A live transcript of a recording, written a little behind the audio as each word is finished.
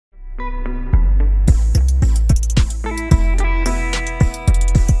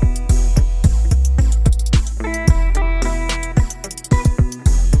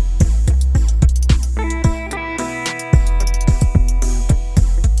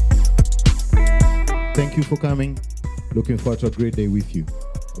Thank you for coming. Looking forward to a great day with you.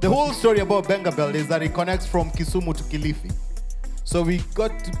 The whole story about Bengafest is that it connects from Kisumu to Kilifi. So we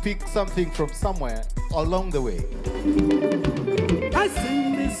got to pick something from somewhere along the way. I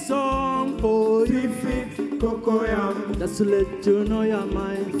sing this song for Fifi Cocoyam, just to let you know you're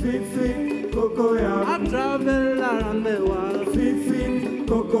mine. Fifi Cocoyam, I travel around the world. Fifi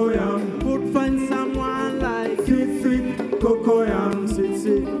Cocoyam, would find someone like Fifi Cocoyam, sweet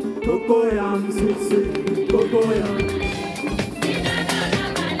sweet Cocoyam, sweet sweet Cocoyam.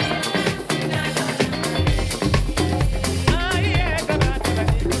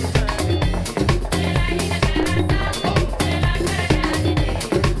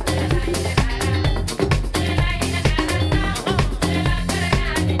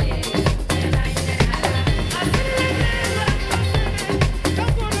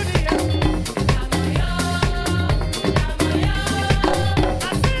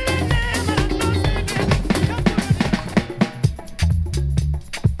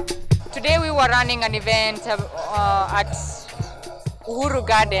 Today we were running an event at Uhuru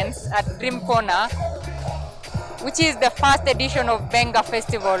Gardens at Dream Corner, which is the first edition of Benga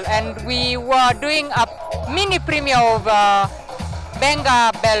Festival, and we were doing a mini premiere of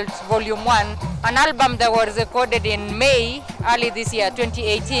Benga Belt Volume 1, an album that was recorded in May early this year,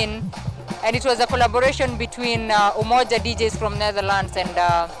 2018, and it was a collaboration between Umoja DJs from Netherlands and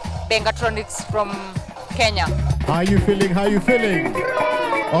Bengatronics from Kenya. How are you feeling? How are you feeling?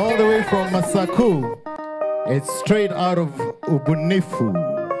 All the way from Masaku. It's straight out of Ubunifu.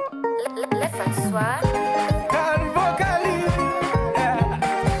 Le François.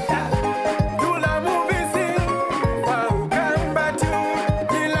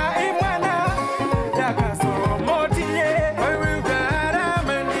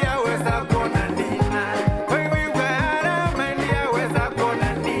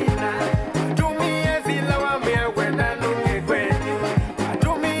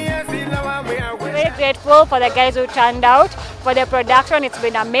 Grateful for the guys who turned out. For the production, it's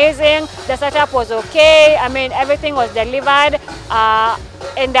been amazing. The setup was okay. I mean, everything was delivered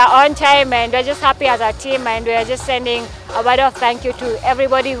in their own time, and we're just happy as a team, and we're just sending a word of thank you to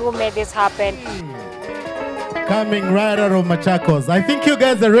everybody who made this happen. Coming right out of Machakos. I think you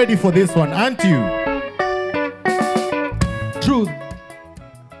guys are ready for this one, aren't you? Truth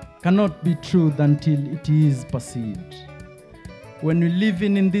cannot be truth until it is perceived. When we live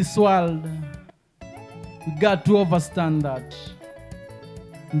in this world, we got to understand that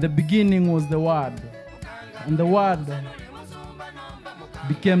in the beginning was the Word, and the Word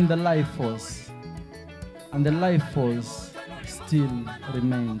became the life force, and the life force still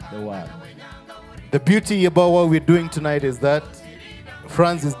remains the Word. The beauty about what we're doing tonight is that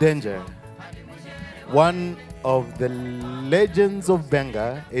Francis Danger, one of the legends of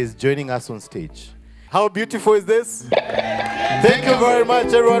Benga, is joining us on stage. How beautiful is this? Thank you very much,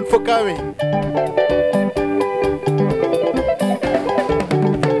 everyone, for coming.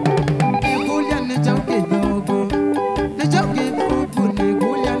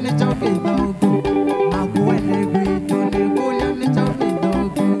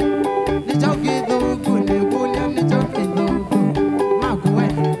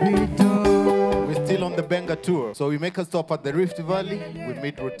 Benga tour. So we make a stop at the Rift Valley. We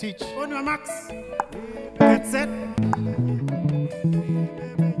meet Rotich. On your marks. Get set.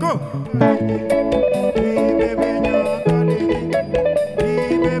 Go.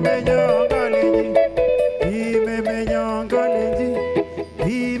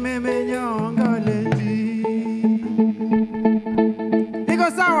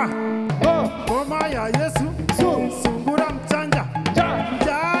 Iko sawa. Koma ya Yesu. Sungura mchanja.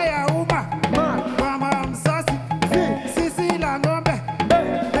 Jaya uma. Mama msasi. Sisi la ngombe.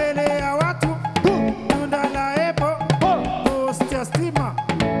 Mbele ya watu. Tunda la epo. Post ya stima.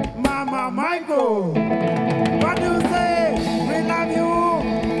 Mama Michael. What do you say? We love you.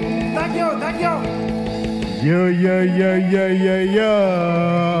 Thank you. Thank you. Yo.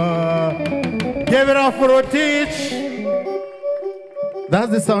 Give it up for Rotich. That's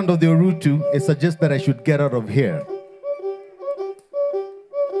the sound of the Urutu. It suggests that I should get out of here.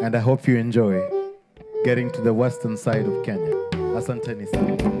 And I hope you enjoy getting to the western side of Kenya. Asanteni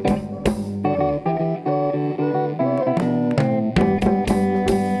sana.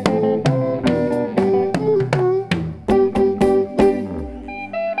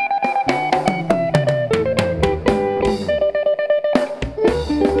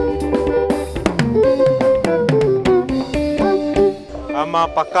 I'm a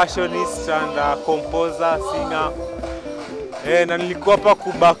percussionist and a composer, singer. Na nilikuwa hapa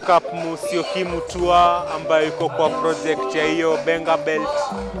kubackup Musiokimu tour ambayo iko kwa project ya hiyo Benga Belt.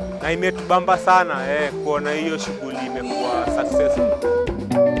 Na imetubamba sana kuona hiyo shughuli imekuwa successful.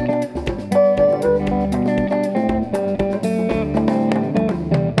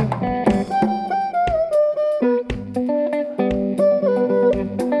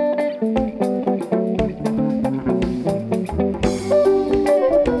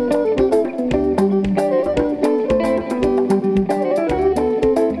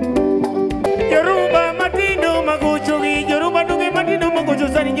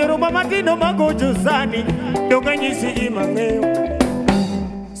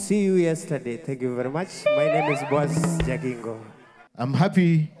 See you yesterday. Thank you very much. My name is Boss Jagingo. I'm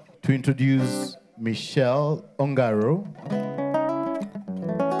happy to introduce Michelle Ongaro.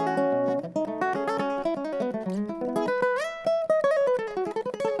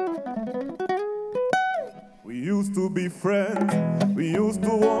 We used to be friends. We used to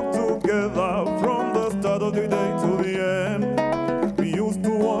walk together from the start of the day to the end. We used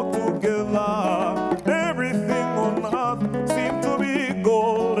to walk together. Everything on earth seemed to be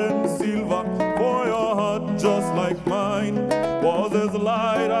gold and silver. For your heart, just like mine, was as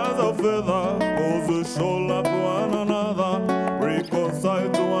light as a feather. Goes to shoulder to one another, reconcile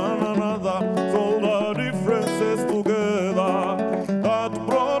to one another. So the differences together that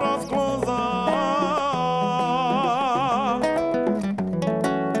brought us closer.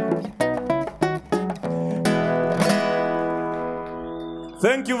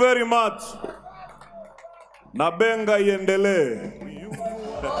 Thank you very much. Na Benga iendelee.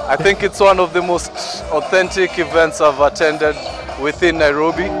 I think it's one of the most authentic events I've attended within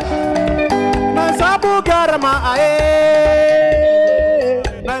Nairobi.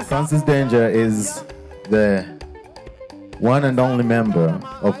 Francis Danger is the one and only member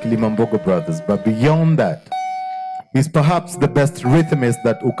of Kilimambogo Brothers, but beyond that, he's perhaps the best rhythmist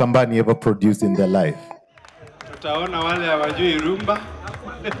that Ukambani ever produced in their life. Tutaona wale hawajui rumba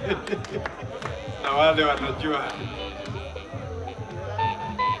na wale wanajua.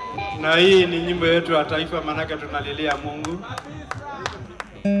 Na hii ni nyimbo yetu ya taifa, manake tunalilia Mungu.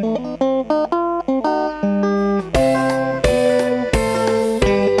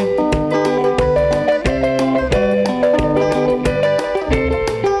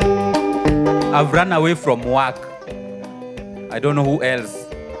 I've run away from work. I don't know who else.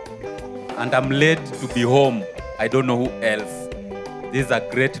 And I'm late to be home. I don't know who else. This is a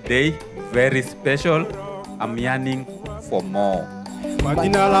great day, very special. I'm yearning for more. It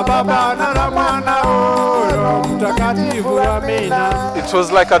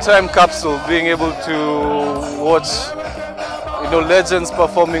was like a time capsule, being able to watch, legends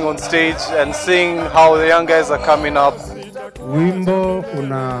performing on stage and seeing how the young guys are coming up. Wimbo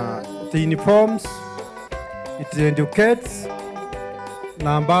una uniforms, it educates,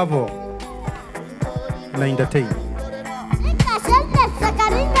 na ambavyo na entertain.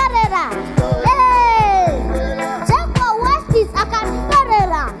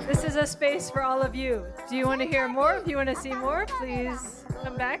 This is a space for all of you. Do you want to hear more? If you want to see more, please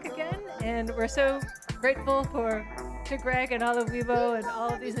come back again. And we're so grateful to Greg and Olive Weebo and all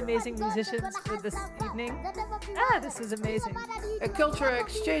of these amazing musicians for this evening. This is amazing. A cultural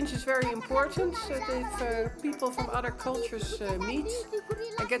exchange is very important. So if people from other cultures meet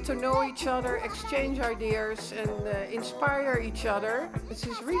and get to know each other, exchange ideas and inspire each other, this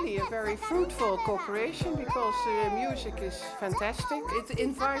is really a very fruitful cooperation because music is fantastic. It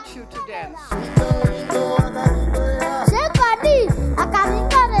invites you to dance.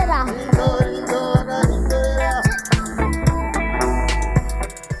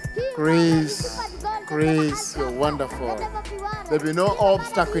 Grace, you're wonderful. There'll be no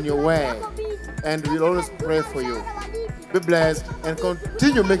obstacle in your way, and we'll always pray for you. Be blessed and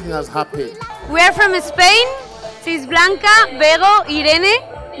continue making us happy. We are from Spain. This is Blanca, Bego,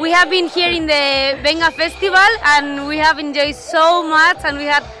 Irene. We have been here in the Benga Festival and we have enjoyed so much and we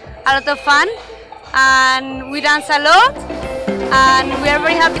had a lot of fun and we dance a lot and we are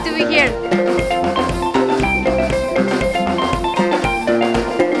very happy to be here.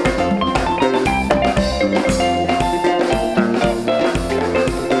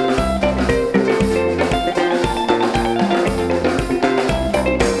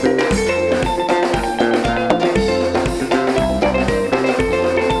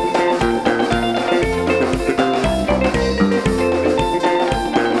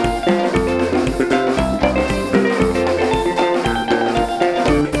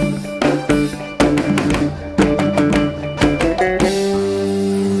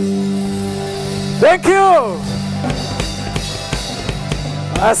 Thank you.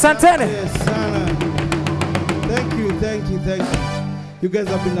 Asanteni. Thank you. you, thank you. You guys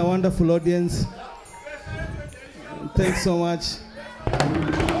have been a wonderful audience. Thanks so much.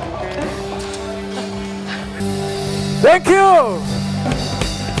 Thank you.